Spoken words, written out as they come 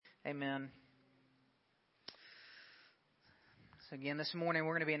Amen. So again, this morning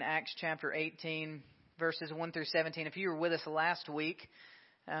we're going to be in Acts chapter 18, verses 1 through 17. If you were with us last week,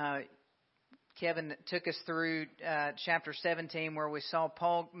 Kevin took us through chapter 17 where we saw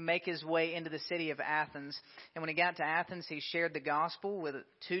Paul make his way into the city of Athens. And when he got to Athens, he shared the gospel with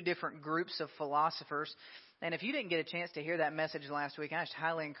two different groups of philosophers. And if you didn't get a chance to hear that message last week, I just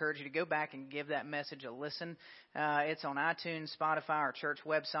highly encourage you to go back and give that message a listen. It's on iTunes, Spotify, our church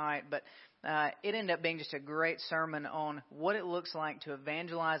website. But it ended up being just a great sermon on what it looks like to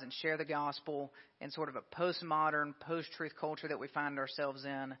evangelize and share the gospel in sort of a postmodern, post-truth culture that we find ourselves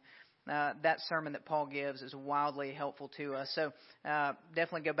in. That sermon that Paul gives is wildly helpful to us. So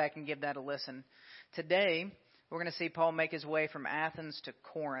definitely go back and give that a listen. Today, we're going to see Paul make his way from Athens to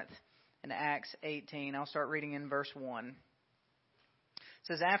Corinth in Acts 18. I'll start reading in verse 1. It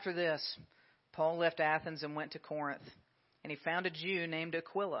says, "After this, Paul left Athens and went to Corinth. And he found a Jew named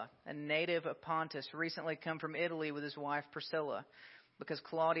Aquila, a native of Pontus, recently come from Italy with his wife Priscilla, because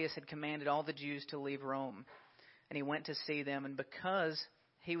Claudius had commanded all the Jews to leave Rome. And he went to see them, and because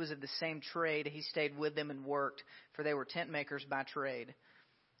he was of the same trade, he stayed with them and worked, for they were tent makers by trade.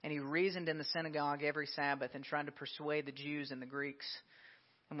 And he reasoned in the synagogue every Sabbath and tried to persuade the Jews and the Greeks.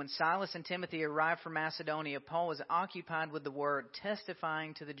 And when Silas and Timothy arrived from Macedonia, Paul was occupied with the word,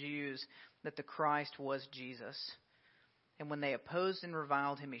 testifying to the Jews that the Christ was Jesus. And when they opposed and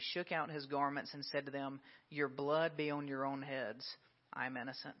reviled him, he shook out his garments and said to them, 'Your blood be on your own heads. I am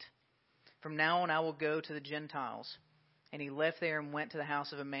innocent. From now on I will go to the Gentiles.' And he left there and went to the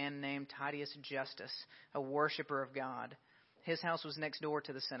house of a man named Titius Justus, a worshiper of God. His house was next door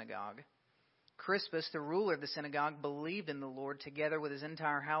to the synagogue. Crispus, the ruler of the synagogue, believed in the Lord together with his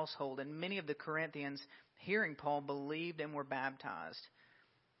entire household, and many of the Corinthians, hearing Paul, believed and were baptized.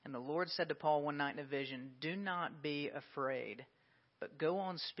 And the Lord said to Paul one night in a vision, 'Do not be afraid, but go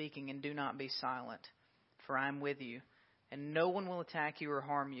on speaking and do not be silent, for I am with you, and no one will attack you or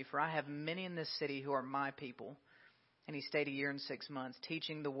harm you, for I have many in this city who are my people.' And he stayed 1 year and 6 months,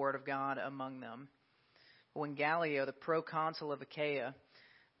 teaching the word of God among them. When Gallio, the proconsul of Achaia,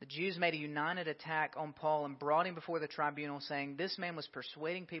 the Jews made a united attack on Paul and brought him before the tribunal, saying, 'This man was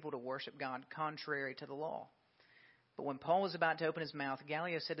persuading people to worship God contrary to the law.' But when Paul was about to open his mouth,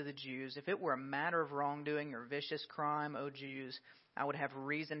 Gallio said to the Jews, 'If it were a matter of wrongdoing or vicious crime, O Jews, I would have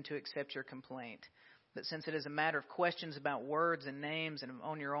reason to accept your complaint. But since it is a matter of questions about words and names and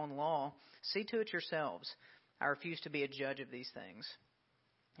on your own law, see to it yourselves. I refuse to be a judge of these things.'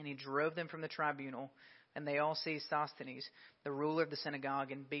 And he drove them from the tribunal, and they all seized Sosthenes, the ruler of the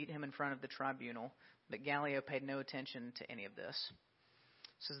synagogue, and beat him in front of the tribunal. But Gallio paid no attention to any of this."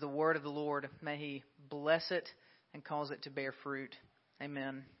 This is the word of the Lord. May he bless it and cause it to bear fruit.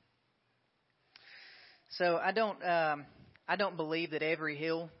 Amen. So I don't believe that every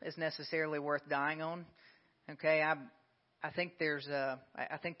hill is necessarily worth dying on. Okay, I think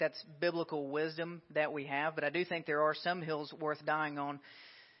I think that's biblical wisdom that we have, but I do think there are some hills worth dying on.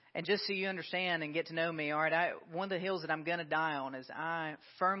 And just so you understand and get to know me, all right, one of the hills that I'm going to die on is I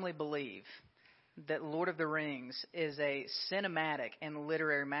firmly believe that Lord of the Rings is a cinematic and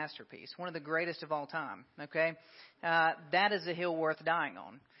literary masterpiece, one of the greatest of all time. Okay, that is a hill worth dying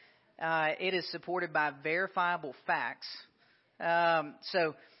on. It is supported by verifiable facts.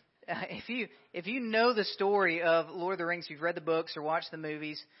 If you know the story of Lord of the Rings, you've read the books or watched the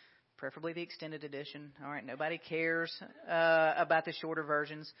movies, preferably the extended edition. All right, nobody cares about the shorter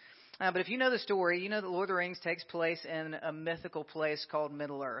versions. But if you know the story, you know that Lord of the Rings takes place in a mythical place called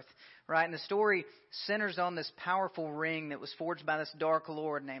Middle-earth, right? And the story centers on this powerful ring that was forged by this dark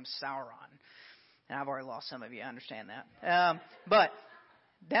lord named Sauron. And I've already lost some of you, I understand that. But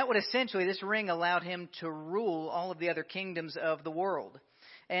that would essentially, this ring allowed him to rule all of the other kingdoms of the world.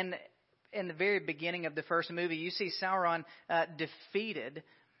 And in the very beginning of the first movie, you see Sauron defeated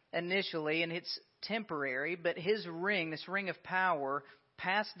initially, and it's temporary, but his ring, this ring of power,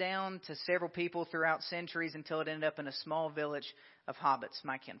 passed down to several people throughout centuries until it ended up in a small village of hobbits,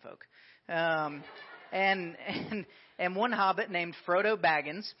 my kinfolk. And one hobbit named Frodo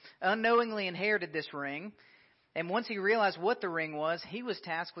Baggins unknowingly inherited this ring. And once he realized what the ring was, he was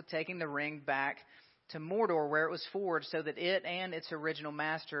tasked with taking the ring back to Mordor, where it was forged, so that it and its original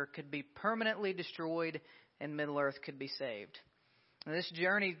master could be permanently destroyed and Middle-earth could be saved. Now, this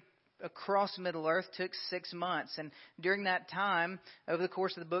journey across Middle-earth took 6 months, and during that time, over the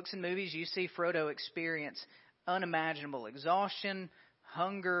course of the books and movies, you see Frodo experience unimaginable exhaustion,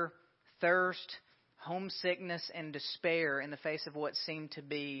 hunger, thirst, homesickness, and despair in the face of what seemed to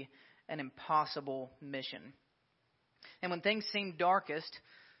be an impossible mission. And when things seemed darkest,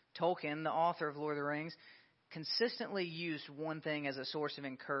 Tolkien, the author of Lord of the Rings, consistently used one thing as a source of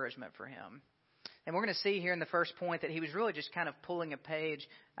encouragement for him. And we're going to see here in the first point that he was really just kind of pulling a page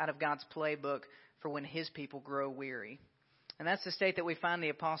out of God's playbook for when his people grow weary. And that's the state that we find the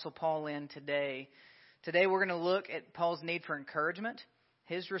Apostle Paul in today. Today we're going to look at Paul's need for encouragement,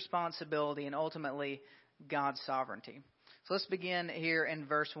 his responsibility, and ultimately God's sovereignty. So let's begin here in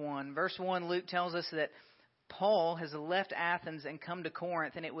verse 1. Verse 1, Luke tells us that Paul has left Athens and come to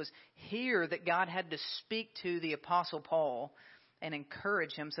Corinth, and it was here that God had to speak to the Apostle Paul and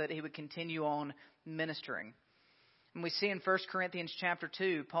encourage him so that he would continue on ministering. And we see in 1 Corinthians chapter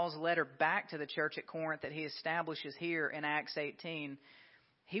 2, Paul's letter back to the church at Corinth that he establishes here in Acts 18.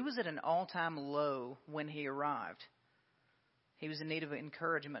 He was at an all-time low when he arrived. He was in need of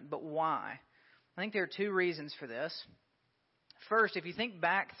encouragement. But why? I think there are two reasons for this. First, if you think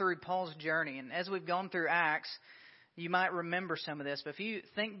back through Paul's journey, and as we've gone through Acts, you might remember some of this. But if you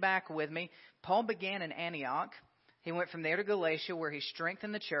think back with me, Paul began in Antioch. He went from there to Galatia, where he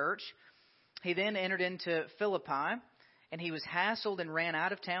strengthened the church. He then entered into Philippi, and he was hassled and ran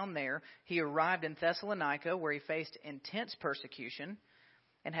out of town there. He arrived in Thessalonica, where he faced intense persecution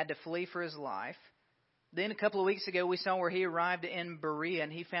and had to flee for his life. Then a couple of weeks ago, we saw where he arrived in Berea,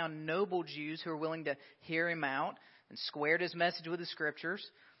 and he found noble Jews who were willing to hear him out and squared his message with the Scriptures.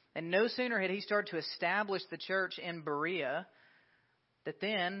 And no sooner had he started to establish the church in Berea that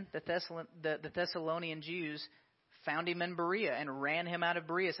then the Thessalonian Jews found him in Berea and ran him out of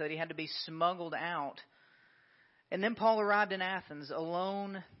Berea so that he had to be smuggled out. And then Paul arrived in Athens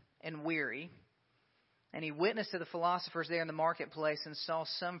alone and weary. And he witnessed to the philosophers there in the marketplace and saw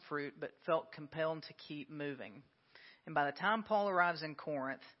some fruit, but felt compelled to keep moving. And by the time Paul arrives in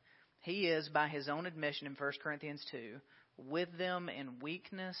Corinth, he is, by his own admission in 1 Corinthians 2, with them in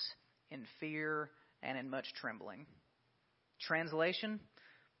weakness, in fear, and in much trembling. Translation,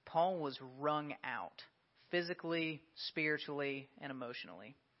 Paul was wrung out, physically, spiritually, and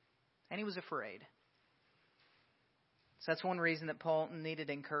emotionally. And he was afraid. So that's one reason that Paul needed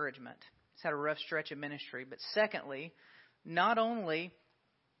encouragement. He's had a rough stretch of ministry. But secondly, not only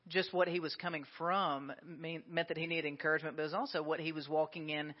just what he was coming from meant that he needed encouragement, but it was also what he was walking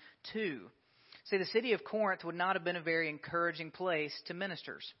in to. See, the city of Corinth would not have been a very encouraging place to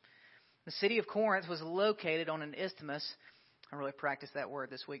ministers. The city of Corinth was located on an isthmus. I really practiced that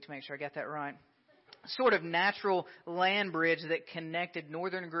word this week to make sure I got that right. Sort of natural land bridge that connected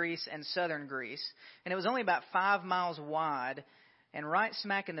northern Greece and southern Greece. And it was only about 5 miles wide. And right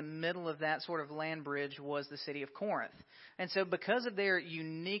smack in the middle of that sort of land bridge was the city of Corinth. And so because of their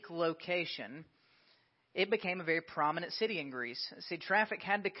unique location, it became a very prominent city in Greece. See, traffic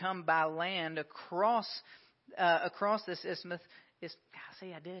had to come by land across this isthmus.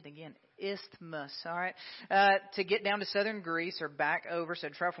 Isthmus, all right, to get down to southern Greece or back over. So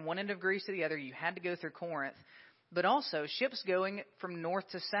to travel from one end of Greece to the other, you had to go through Corinth. But also ships going from north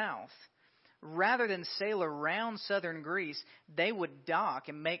to south. Rather than sail around southern Greece, they would dock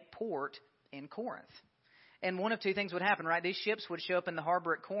and make port in Corinth. And one of two things would happen, right? These ships would show up in the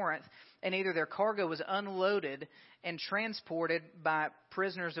harbor at Corinth, and either their cargo was unloaded and transported by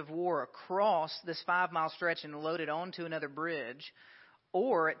prisoners of war across this 5-mile stretch and loaded onto another bridge,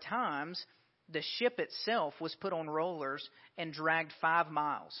 or at times the ship itself was put on rollers and dragged 5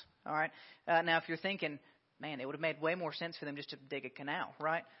 miles. All right. Now, if you're thinking, man, it would have made way more sense for them just to dig a canal,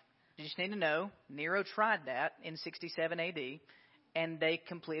 right? You just need to know Nero tried that in 67 A.D., and they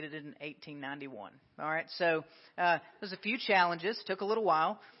completed it in 1891. All right, so there's a few challenges. Took a little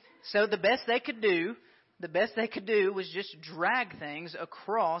while. So the best they could do was just drag things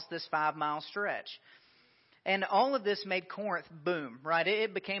across this 5-mile stretch. And all of this made Corinth boom, right?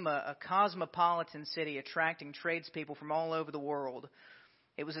 It became a cosmopolitan city, attracting tradespeople from all over the world.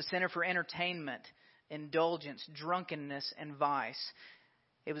 It was a center for entertainment, indulgence, drunkenness, and vice.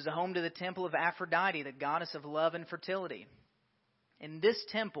 It was the home to the temple of Aphrodite, the goddess of love and fertility. In this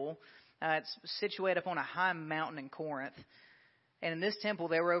temple, it's situated up on a high mountain in Corinth. And in this temple,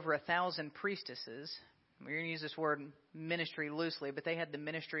 there were over 1,000 priestesses. We're going to use this word ministry loosely, but they had the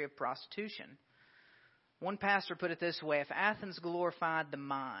ministry of prostitution. One pastor put it this way: if Athens glorified the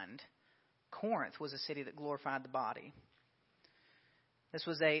mind, Corinth was a city that glorified the body. This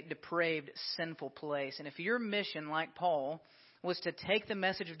was a depraved, sinful place. And if your mission, like Paul, was to take the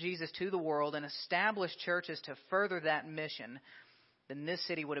message of Jesus to the world and establish churches to further that mission, then this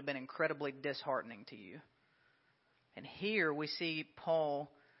city would have been incredibly disheartening to you. And here we see Paul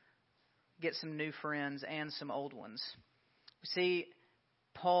get some new friends and some old ones. We see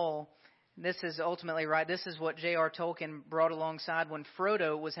Paul This is ultimately right. This is what J.R. Tolkien brought alongside when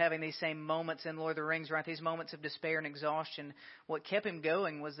Frodo was having these same moments in Lord of the Rings, right? These moments of despair and exhaustion. What kept him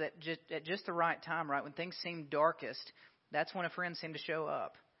going was that at just the right time, right? When things seemed darkest, that's when a friend seemed to show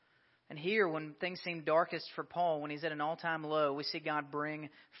up. And here, when things seem darkest for Paul, when he's at an all-time low, we see God bring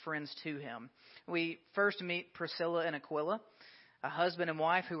friends to him. We first meet Priscilla and Aquila, a husband and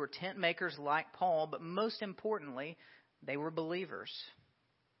wife who were tent makers like Paul, but most importantly, they were believers.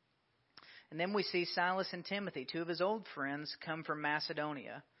 And then we see Silas and Timothy, two of his old friends, come from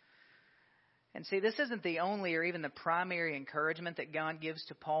Macedonia. And see, this isn't the only or even the primary encouragement that God gives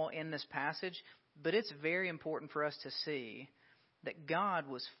to Paul in this passage, but it's very important for us to see that God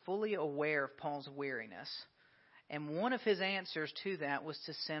was fully aware of Paul's weariness. And one of his answers to that was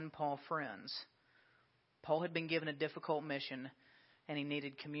to send Paul friends. Paul had been given a difficult mission, and he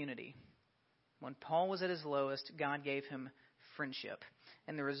needed community. When Paul was at his lowest, God gave him friendship.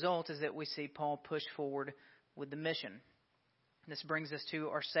 And the result is that we see Paul push forward with the mission. This brings us to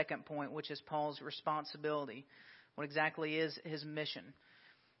our second point, which is Paul's responsibility. What exactly is his mission?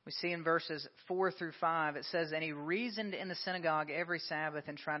 We see in verses 4 through 5, it says, "And he reasoned in the synagogue every Sabbath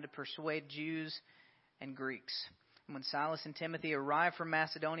and tried to persuade Jews and Greeks. And when Silas and Timothy arrived from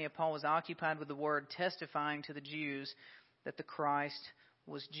Macedonia, Paul was occupied with the word, testifying to the Jews that the Christ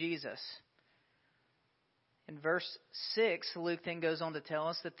was Jesus." In verse 6, Luke then goes on to tell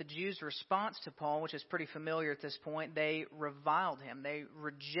us that the Jews' response to Paul, which is pretty familiar at this point, they reviled him. They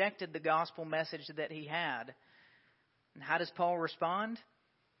rejected the gospel message that he had. And how does Paul respond?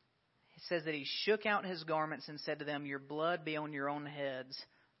 He says that he shook out his garments and said to them, "Your blood be on your own heads.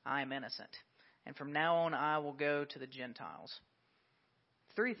 I am innocent. And from now on I will go to the Gentiles."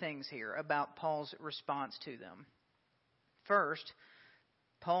 Three things here about Paul's response to them. First,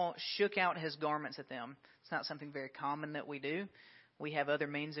 Paul shook out his garments at them. It's not something very common that we do. We have other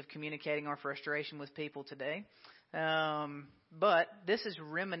means of communicating our frustration with people today. But this is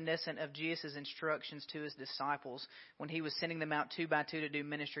reminiscent of Jesus' instructions to his disciples when he was sending them out 2 by 2 to do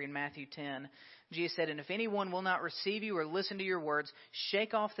ministry in Matthew 10. Jesus said, "And if anyone will not receive you or listen to your words,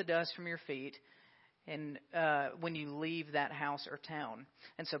 shake off the dust from your feet and when you leave that house or town."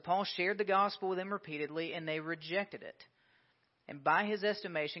 And so Paul shared the gospel with them repeatedly, and they rejected it. And by his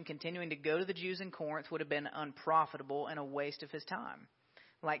estimation, continuing to go to the Jews in Corinth would have been unprofitable and a waste of his time,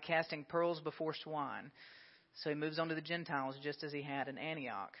 like casting pearls before swine. So he moves on to the Gentiles just as he had in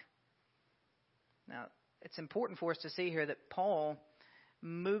Antioch. Now, it's important for us to see here that Paul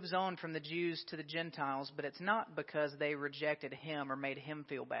moves on from the Jews to the Gentiles, but it's not because they rejected him or made him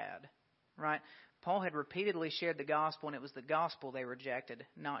feel bad, right? Paul had repeatedly shared the gospel, and it was the gospel they rejected,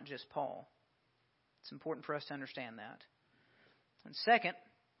 not just Paul. It's important for us to understand that. And second,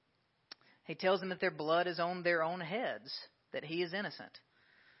 he tells them that their blood is on their own heads, that he is innocent.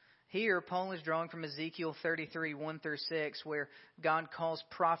 Here, Paul is drawing from Ezekiel 33, 1 through 6, where God calls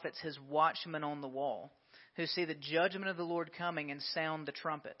prophets his watchmen on the wall, who see the judgment of the Lord coming and sound the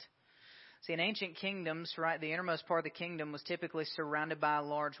trumpet. See, in ancient kingdoms, right, the innermost part of the kingdom was typically surrounded by a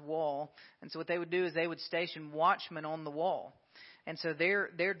large wall. And so what they would do is they would station watchmen on the wall. And so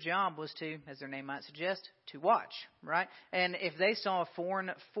their job was to, as their name might suggest, to watch, right? And if they saw a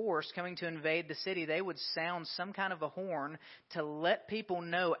foreign force coming to invade the city, they would sound some kind of a horn to let people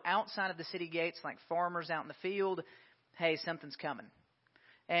know outside of the city gates, like farmers out in the field, hey, something's coming.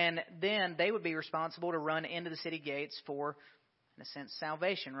 And then they would be responsible to run into the city gates for, in a sense,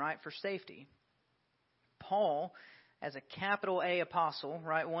 salvation, right, for safety. Paul, as a capital A apostle,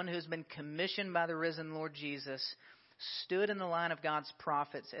 right, one who's been commissioned by the risen Lord Jesus, stood in the line of God's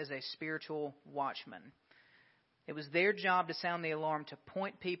prophets as a spiritual watchman. It was their job to sound the alarm, to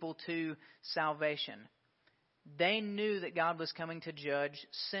point people to salvation. They knew that God was coming to judge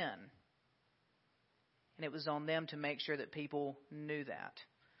sin. And it was on them to make sure that people knew that.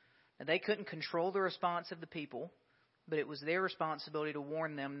 Now, they couldn't control the response of the people, but it was their responsibility to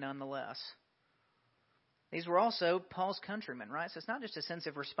warn them nonetheless. These were also Paul's countrymen, right? So it's not just a sense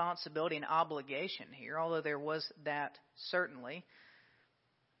of responsibility and obligation here, although there was that certainly.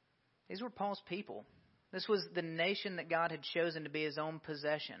 These were Paul's people. This was the nation that God had chosen to be his own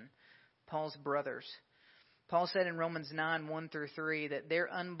possession, Paul's brothers. Paul said in Romans 9, 1 through 3, that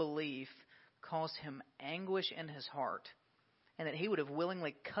their unbelief caused him anguish in his heart, and that he would have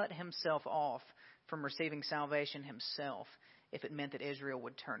willingly cut himself off from receiving salvation himself if it meant that Israel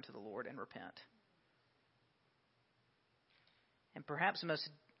would turn to the Lord and repent. And perhaps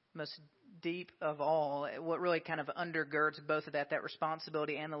most deep of all, what really kind of undergirds both of that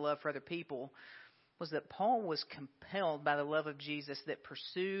responsibility and the love for other people, was that Paul was compelled by the love of Jesus that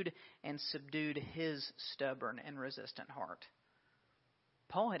pursued and subdued his stubborn and resistant heart.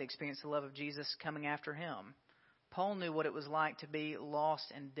 Paul had experienced the love of Jesus coming after him. Paul knew what it was like to be lost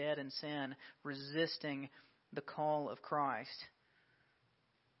and dead in sin, resisting the call of Christ.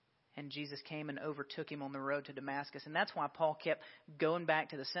 And Jesus came and overtook him on the road to Damascus. And that's why Paul kept going back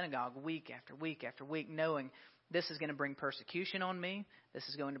to the synagogue week after week after week, knowing this is going to bring persecution on me. This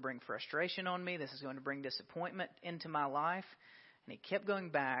is going to bring frustration on me. This is going to bring disappointment into my life. And he kept going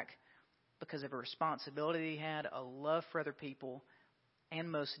back because of a responsibility he had, a love for other people, and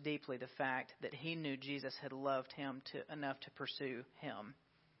most deeply the fact that he knew Jesus had loved him enough to pursue him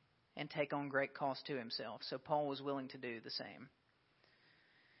and take on great cost to himself. So Paul was willing to do the same.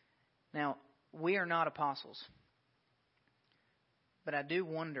 Now, we are not apostles, but I do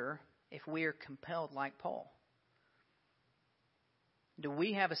wonder if we are compelled like Paul. Do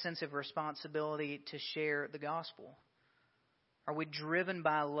we have a sense of responsibility to share the gospel? Are we driven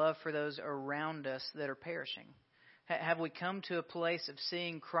by love for those around us that are perishing? Have we come to a place of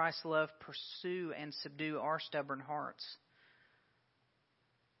seeing Christ's love pursue and subdue our stubborn hearts?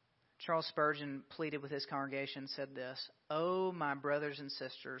 Charles Spurgeon pleaded with his congregation, said this, "Oh, my brothers and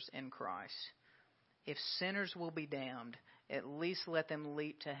sisters in Christ, if sinners will be damned, at least let them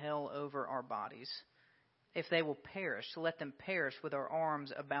leap to hell over our bodies. If they will perish, let them perish with our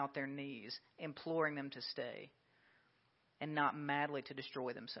arms about their knees, imploring them to stay, and not madly to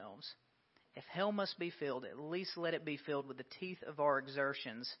destroy themselves. If hell must be filled, at least let it be filled with the teeth of our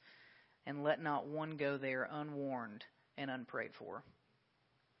exertions, and let not one go there unwarned and unprayed for."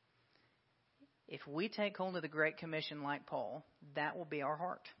 If we take hold of the Great Commission like Paul, that will be our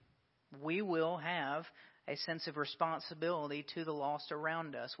heart. We will have a sense of responsibility to the lost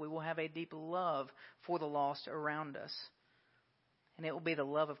around us. We will have a deep love for the lost around us. And it will be the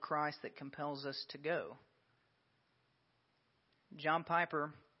love of Christ that compels us to go. John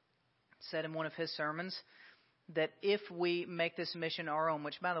Piper said in one of his sermons that if we make this mission our own,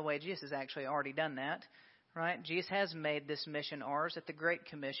 which, by the way, Jesus has actually already done that, right? Jesus has made this mission ours at the Great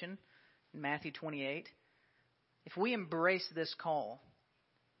Commission in Matthew 28. If we embrace this call,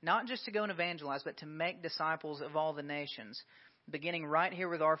 not just to go and evangelize, but to make disciples of all the nations, beginning right here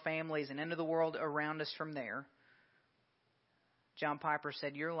with our families and into the world around us from there, John Piper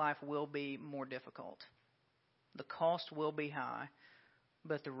said, your life will be more difficult. The cost will be high,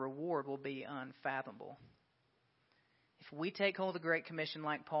 but the reward will be unfathomable. If we take hold of the Great Commission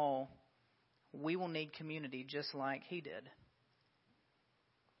like Paul, we will need community just like he did.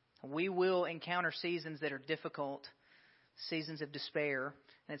 We will encounter seasons that are difficult, seasons of despair,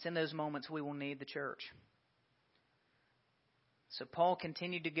 and it's in those moments we will need the church. So Paul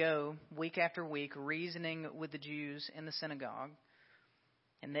continued to go week after week, reasoning with the Jews in the synagogue,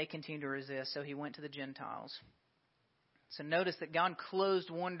 and they continued to resist, so he went to the Gentiles. So notice that God closed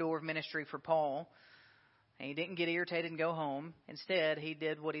one door of ministry for Paul, and he didn't get irritated and go home. Instead, he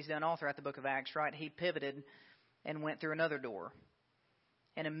did what he's done all throughout the book of Acts, right? He pivoted and went through another door.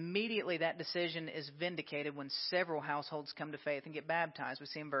 And immediately that decision is vindicated when several households come to faith and get baptized. We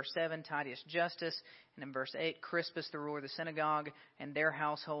see in verse 7, Titius Justus, and in verse 8, Crispus, the ruler of the synagogue, and their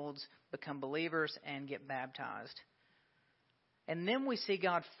households become believers and get baptized. And then we see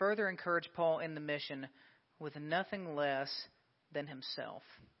God further encourage Paul in the mission with nothing less than himself.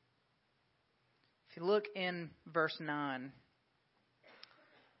 If you look in verse 9, it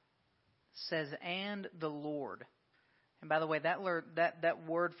says, "And the Lord." And by the way, that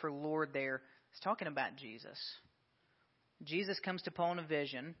word for Lord there is talking about Jesus. Jesus comes to Paul in a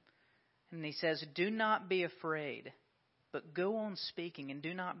vision, and he says, "Do not be afraid, but go on speaking, and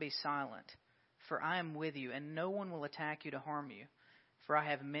do not be silent. For I am with you, and no one will attack you to harm you. For I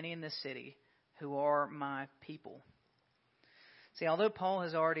have many in this city who are my people." See, although Paul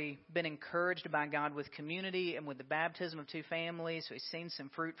has already been encouraged by God with community and with the baptism of two families, so he's seen some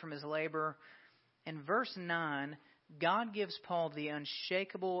fruit from his labor, in verse 9, God gives Paul the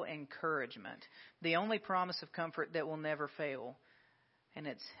unshakable encouragement, the only promise of comfort that will never fail, and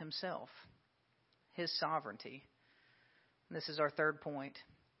it's himself, his sovereignty. And this is our third point.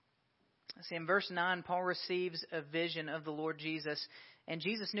 See, in verse 9, Paul receives a vision of the Lord Jesus, and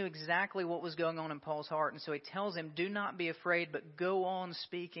Jesus knew exactly what was going on in Paul's heart, and so he tells him, do not be afraid, but go on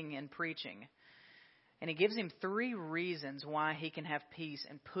speaking and preaching. And he gives him 3 reasons why he can have peace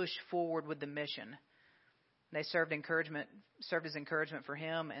and push forward with the mission. They served as encouragement for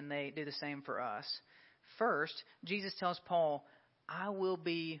him, and they do the same for us. First, Jesus tells Paul, I will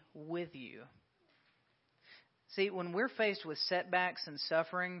be with you. See, when we're faced with setbacks and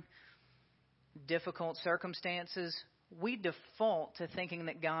suffering, difficult circumstances, we default to thinking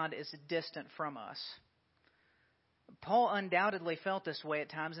that God is distant from us. Paul undoubtedly felt this way at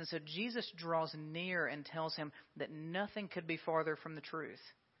times, and so Jesus draws near and tells him that nothing could be farther from the truth.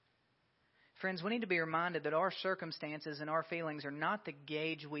 Friends, we need to be reminded that our circumstances and our feelings are not the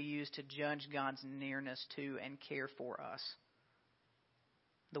gauge we use to judge God's nearness to and care for us.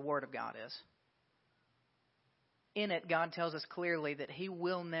 The Word of God is. In it, God tells us clearly that He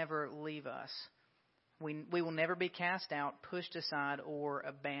will never leave us. We will never be cast out, pushed aside, or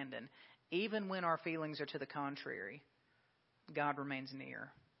abandoned. Even when our feelings are to the contrary, God remains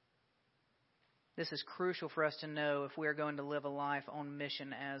near. This is crucial for us to know if we are going to live a life on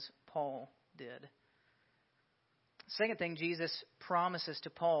mission as Paul did. Second thing Jesus promises to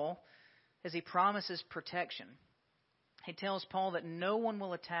Paul is He promises protection. He tells Paul that no one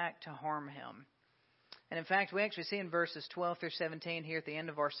will attack to harm him. And in fact, we actually see in verses 12 through 17 here at the end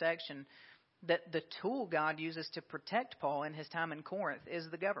of our section that the tool God uses to protect Paul in his time in Corinth is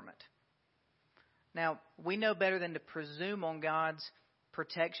the government. Now, we know better than to presume on God's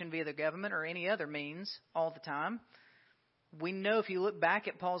protection via the government or any other means all the time. We know if you look back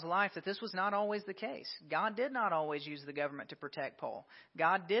at Paul's life that this was not always the case. God did not always use the government to protect Paul.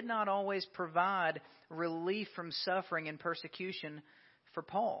 God did not always provide relief from suffering and persecution for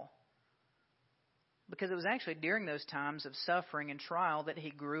Paul. Because it was actually during those times of suffering and trial that He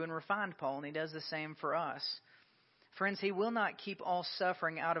grew and refined Paul, and He does the same for us. Friends, He will not keep all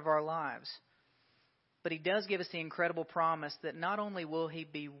suffering out of our lives. But He does give us the incredible promise that not only will He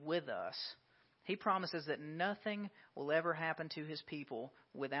be with us, He promises that nothing will ever happen to His people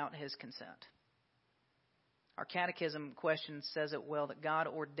without His consent. Our catechism question says it well, that God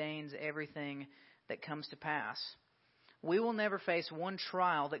ordains everything that comes to pass. We will never face one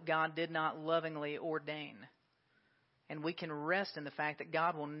trial that God did not lovingly ordain. And we can rest in the fact that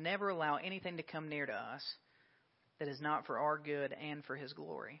God will never allow anything to come near to us that is not for our good and for His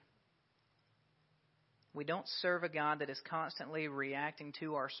glory. We don't serve a God that is constantly reacting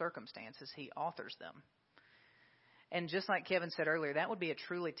to our circumstances. He authors them. And just like Kevin said earlier, that would be a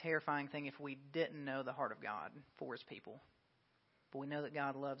truly terrifying thing if we didn't know the heart of God for His people. But we know that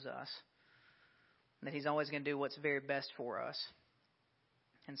God loves us, and that He's always going to do what's very best for us.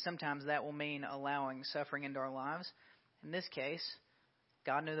 And sometimes that will mean allowing suffering into our lives. In this case,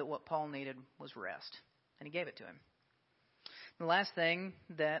 God knew that what Paul needed was rest, and He gave it to him. The last thing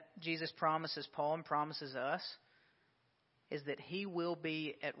that Jesus promises Paul and promises us is that He will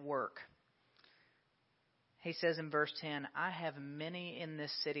be at work. He says in verse 10, I have many in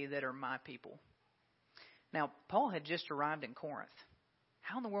this city that are my people. Now, Paul had just arrived in Corinth.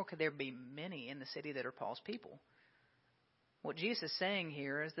 How in the world could there be many in the city that are Paul's people? What Jesus is saying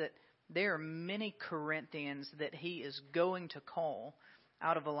here is that there are many Corinthians that He is going to call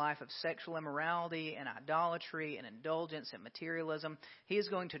out of a life of sexual immorality and idolatry and indulgence and materialism. He is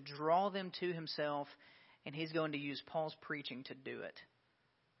going to draw them to Himself, and He's going to use Paul's preaching to do it.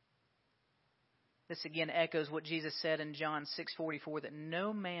 This again echoes what Jesus said in John 6:44, that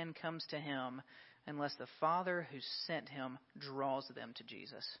no man comes to Him unless the Father who sent Him draws them to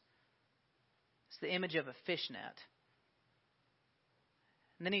Jesus. It's the image of a fishnet.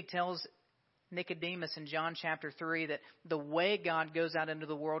 And then He tells Nicodemus in John chapter 3 that the way God goes out into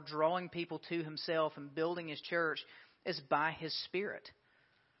the world drawing people to Himself and building His church is by His Spirit.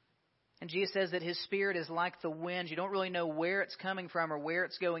 And Jesus says that His Spirit is like the wind. You don't really know where it's coming from or where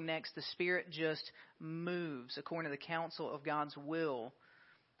it's going next. The Spirit just moves according to the counsel of God's will,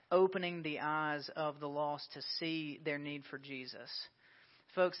 opening the eyes of the lost to see their need for Jesus.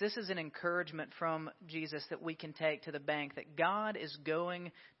 Folks, this is an encouragement from Jesus that we can take to the bank, that God is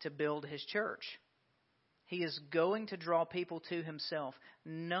going to build His church. He is going to draw people to Himself.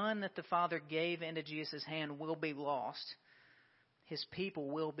 None that the Father gave into Jesus' hand will be lost. His people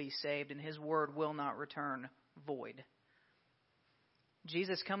will be saved, and His word will not return void.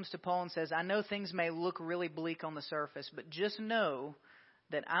 Jesus comes to Paul and says, I know things may look really bleak on the surface, but just know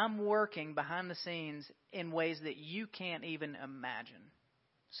that I'm working behind the scenes in ways that you can't even imagine.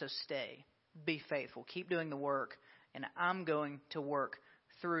 So stay, be faithful, keep doing the work, and I'm going to work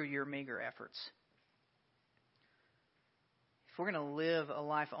through your meager efforts. If we're going to live a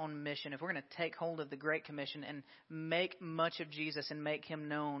life on mission, if we're going to take hold of the Great Commission and make much of Jesus and make Him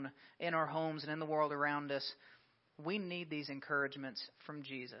known in our homes and in the world around us, we need these encouragements from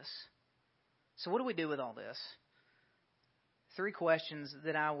Jesus. So what do we do with all this? 3 questions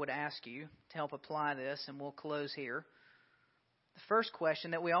that I would ask you to help apply this, and we'll close here. The first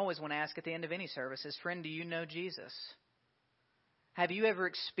question that we always want to ask at the end of any service is, friend, do you know Jesus? Have you ever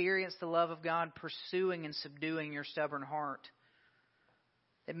experienced the love of God pursuing and subduing your stubborn heart?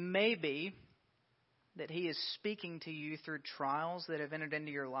 It may be that He is speaking to you through trials that have entered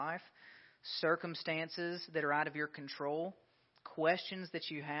into your life, circumstances that are out of your control, questions that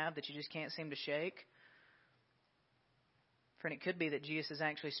you have that you just can't seem to shake. Friend, it could be that Jesus is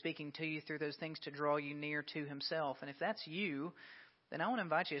actually speaking to you through those things to draw you near to himself. And if that's you, then I want to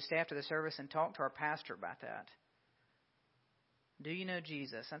invite you to stay after the service and talk to our pastor about that. Do you know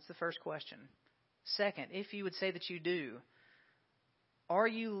Jesus? That's the first question. Second, if you would say that you do, are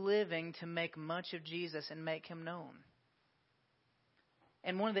you living to make much of Jesus and make him known?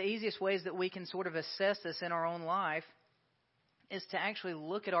 And one of the easiest ways that we can sort of assess this in our own life is to actually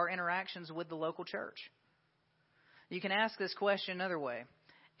look at our interactions with the local church. You can ask this question another way.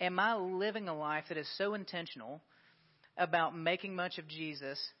 Am I living a life that is so intentional about making much of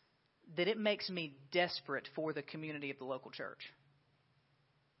Jesus that it makes me desperate for the community of the local church?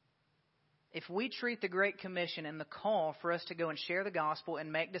 If we treat the Great Commission and the call for us to go and share the gospel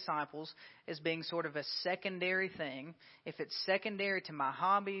and make disciples as being sort of a secondary thing, if it's secondary to my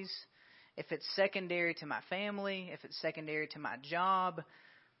hobbies, if it's secondary to my family, if it's secondary to my job,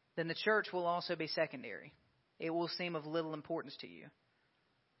 then the church will also be secondary. It will seem of little importance to you.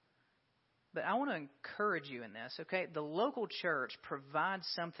 But I want to encourage you in this, okay? The local church provides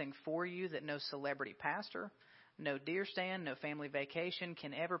something for you that no celebrity pastor, no deer stand, no family vacation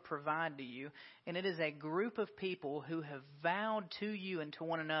can ever provide to you. And it is a group of people who have vowed to you and to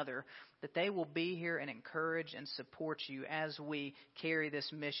one another that they will be here and encourage and support you as we carry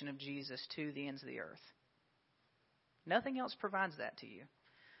this mission of Jesus to the ends of the earth. Nothing else provides that to you.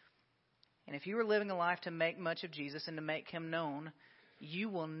 And if you are living a life to make much of Jesus and to make him known, you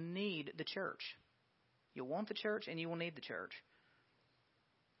will need the church. You'll want the church and you will need the church.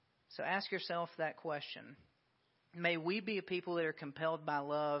 So ask yourself that question. May we be a people that are compelled by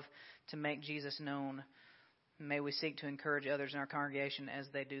love to make Jesus known. May we seek to encourage others in our congregation as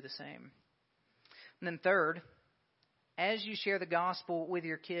they do the same. And then third, as you share the gospel with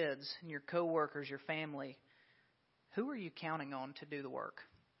your kids, your coworkers, your family, who are you counting on to do the work?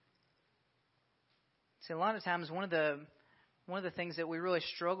 See, a lot of times one of the things that we really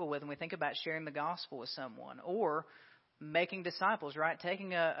struggle with when we think about sharing the gospel with someone or making disciples, right?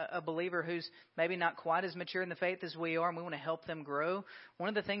 Taking a believer who's maybe not quite as mature in the faith as we are, and we want to help them grow. One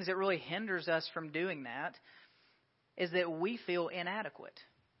of the things that really hinders us from doing that is that we feel inadequate,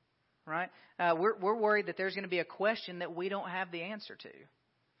 right? We're worried that there's going to be a question that we don't have the answer to.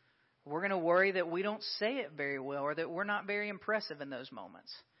 We're going to worry that we don't say it very well or that we're not very impressive in those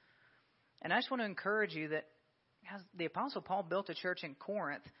moments. And I just want to encourage you that the Apostle Paul built a church in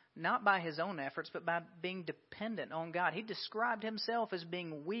Corinth, not by his own efforts, but by being dependent on God. He described himself as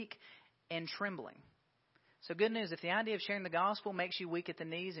being weak and trembling. So good news, if the idea of sharing the gospel makes you weak at the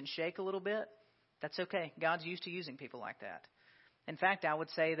knees and shake a little bit, that's okay. God's used to using people like that. In fact, I would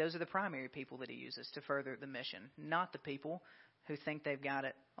say those are the primary people that he uses to further the mission, not the people who think they've got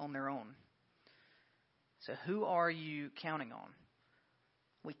it on their own. So who are you counting on?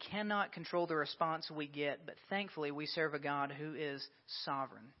 We cannot control the response we get, but thankfully we serve a God who is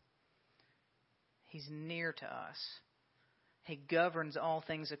sovereign. He's near to us. He governs all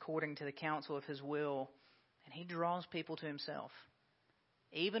things according to the counsel of his will, and he draws people to himself.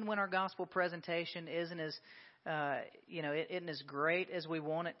 Even when our gospel presentation isn't as, isn't as great as we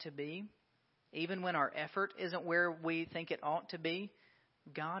want it to be, even when our effort isn't where we think it ought to be,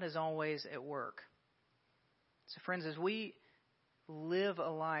 God is always at work. So friends, as we live a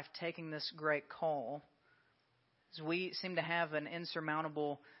life taking this great call, as we seem to have an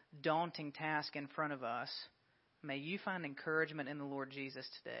insurmountable, daunting task in front of us, may you find encouragement in the Lord Jesus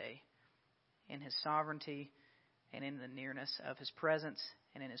today, in his sovereignty and in the nearness of his presence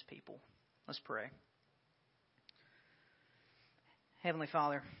and in his people. Let's pray. Heavenly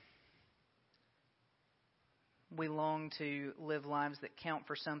Father, we long to live lives that count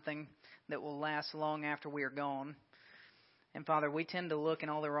for something that will last long after we are gone. And Father, we tend to look in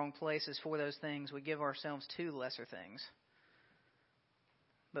all the wrong places for those things. We give ourselves to lesser things.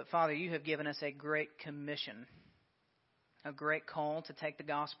 But Father, you have given us a great commission, a great call to take the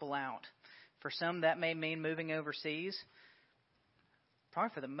gospel out. For some, that may mean moving overseas.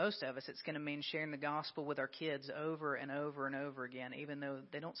 Probably for the most of us, it's going to mean sharing the gospel with our kids over and over and over again, even though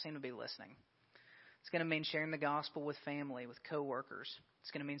they don't seem to be listening. It's going to mean sharing the gospel with family, with coworkers.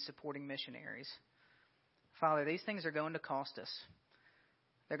 It's going to mean supporting missionaries. Father, these things are going to cost us.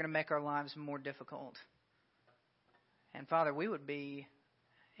 They're going to make our lives more difficult. And Father, we would be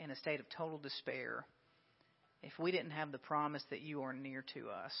in a state of total despair if we didn't have the promise that you are near to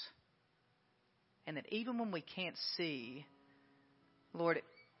us. And that even when we can't see, Lord,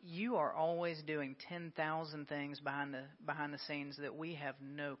 you are always doing 10,000 things behind the scenes that we have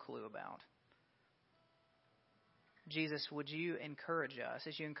no clue about. Jesus, would you encourage us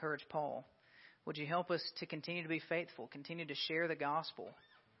as you encourage Paul? Would you help us to continue to be faithful, continue to share the gospel,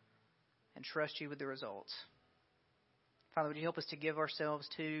 and trust you with the results? Father, would you help us to give ourselves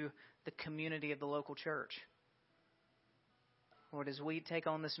to the community of the local church? Lord, as we take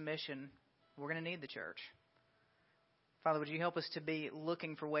on this mission, we're going to need the church. Father, would you help us to be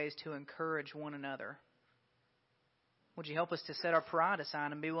looking for ways to encourage one another? Would you help us to set our pride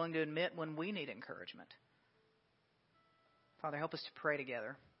aside and be willing to admit when we need encouragement? Father, help us to pray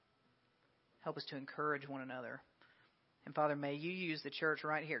together. Help us to encourage one another. And Father, may you use the church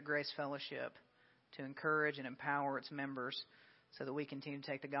right here at Grace Fellowship to encourage and empower its members so that we continue to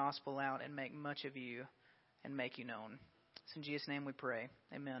take the gospel out and make much of you and make you known. It's in Jesus' name we pray.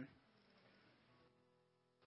 Amen.